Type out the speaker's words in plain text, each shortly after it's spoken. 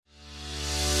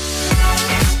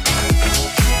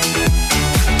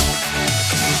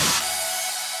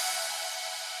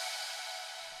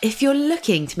If you're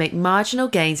looking to make marginal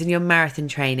gains in your marathon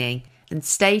training, then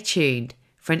stay tuned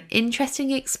for an interesting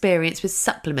experience with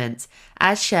supplements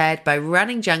as shared by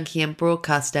running junkie and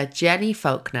broadcaster Jenni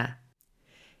Falconer.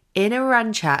 In a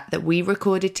run chat that we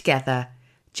recorded together,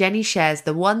 Jenni shares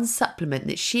the one supplement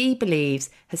that she believes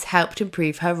has helped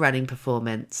improve her running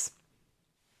performance.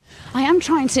 I am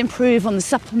trying to improve on the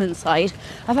supplement side.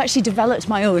 I've actually developed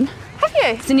my own. Have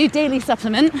you? It's a new daily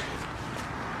supplement.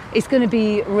 It's going to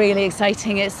be really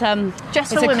exciting. It's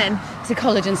just for women. It's a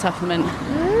collagen supplement,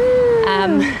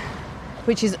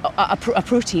 which is a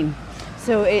protein.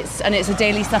 So it's a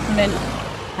daily supplement,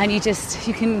 and you just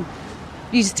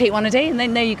take one a day, and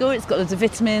then there you go. It's got loads of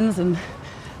vitamins and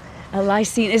a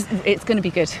lysine. It's going to be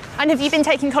good. And have you been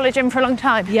taking collagen for a long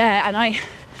time? Yeah, and I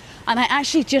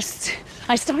actually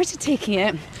I started taking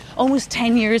it almost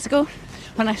 10 years ago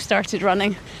when I started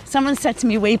running. Someone said to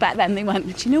me way back then, they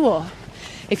went, do you know what?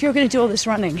 If you're going to do all this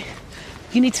running,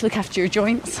 you need to look after your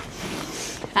joints.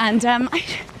 And I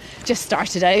just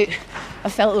started out. I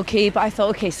felt okay, but I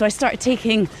thought, okay, so I started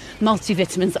taking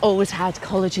multivitamins that always had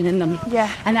collagen in them. Yeah.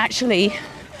 And actually,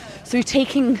 through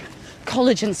taking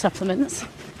collagen supplements,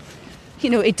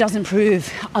 it does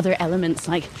improve other elements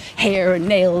like hair and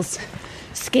nails,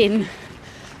 skin.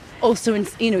 Also,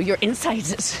 your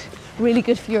insides, it's really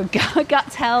good for your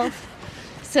gut health.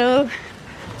 So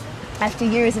after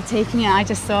years of taking it, I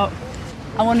just thought,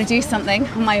 I want to do something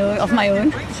of my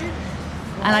own.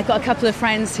 And I got a couple of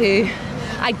friends who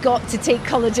I got to take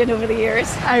collagen over the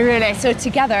years. Oh, really? So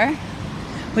together,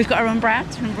 we've got our own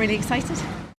brand, and I'm really excited.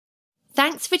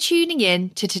 Thanks for tuning in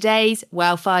to today's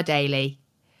Welfare Daily.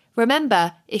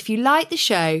 Remember, if you like the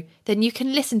show, then you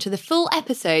can listen to the full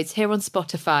episodes here on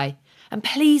Spotify. And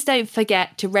please don't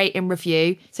forget to rate and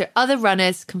review so other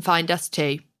runners can find us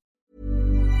too.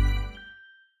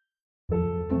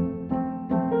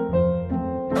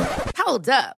 Hold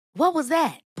up. What was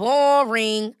that?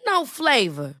 Boring. No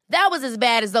flavor. That was as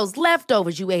bad as those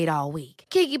leftovers you ate all week.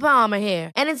 Keke Palmer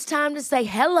here. And it's time to say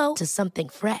hello to something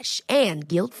fresh and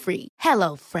guilt-free.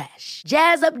 Hello Fresh.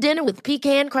 Jazz up dinner with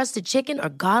pecan-crusted chicken or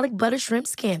garlic butter shrimp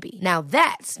scampi. Now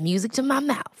that's music to my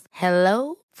mouth.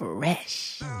 Hello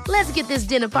Fresh. Let's get this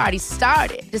dinner party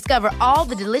started. Discover all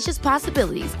the delicious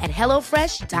possibilities at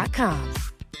HelloFresh.com.